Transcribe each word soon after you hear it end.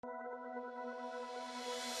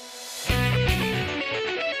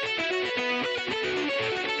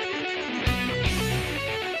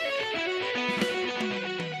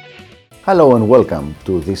Hello and welcome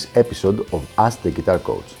to this episode of Ask the Guitar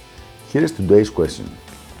Coach. Here is today's question.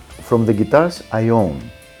 From the guitars I own,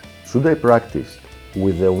 should I practice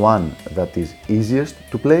with the one that is easiest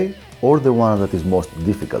to play or the one that is most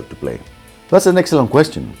difficult to play? That's an excellent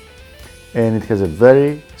question, and it has a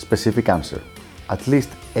very specific answer. At least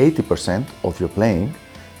 80% of your playing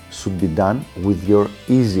should be done with your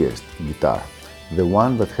easiest guitar, the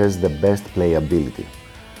one that has the best playability.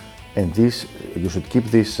 And you should keep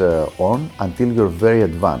this on until you're very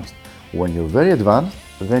advanced. When you're very advanced,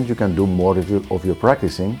 then you can do more of your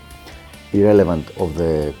practicing, irrelevant of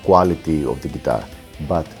the quality of the guitar.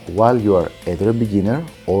 But while you are either a beginner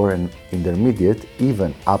or an intermediate,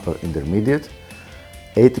 even upper intermediate,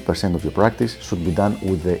 80% of your practice should be done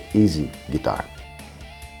with the easy guitar.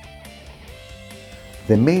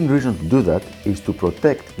 The main reason to do that is to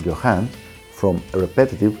protect your hands from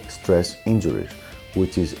repetitive stress injuries,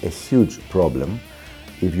 which is a huge problem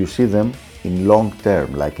if you see them in long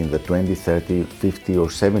term, like in the 20, 30, 50 or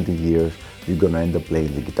 70 years you're gonna end up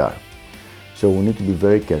playing the guitar. So we need to be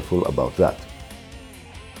very careful about that.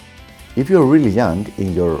 If you're really young,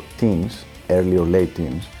 in your teens, early or late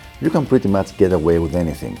teens, you can pretty much get away with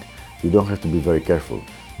anything. You don't have to be very careful.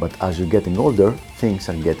 But as you're getting older, things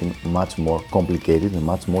are getting much more complicated and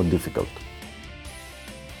much more difficult.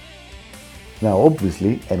 Now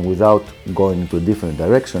obviously, and without going into a different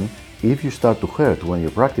direction, if you start to hurt when you're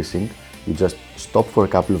practicing, you just stop for a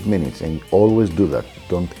couple of minutes, and always do that.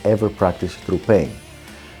 Don't ever practice through pain.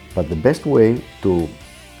 But the best way to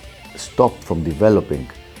stop from developing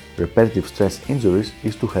repetitive stress injuries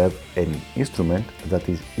is to have an instrument that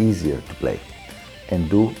is easier to play and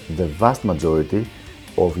do the vast majority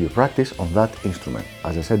of your practice on that instrument.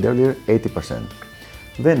 As I said earlier, 80%.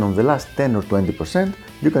 Then on the last 10 or 20%,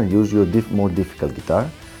 you can use your more difficult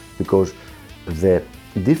guitar, because the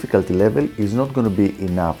difficulty level is not going to be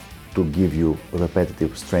enough to give you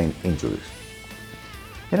repetitive strain injuries.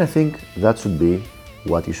 And I think that should be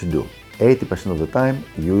what you should do. 80% of the time,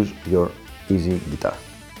 use your easy guitar.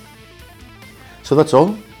 So that's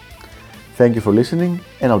all. Thank you for listening,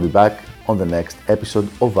 and I'll be back on the next episode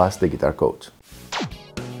of Ask the Guitar Coach.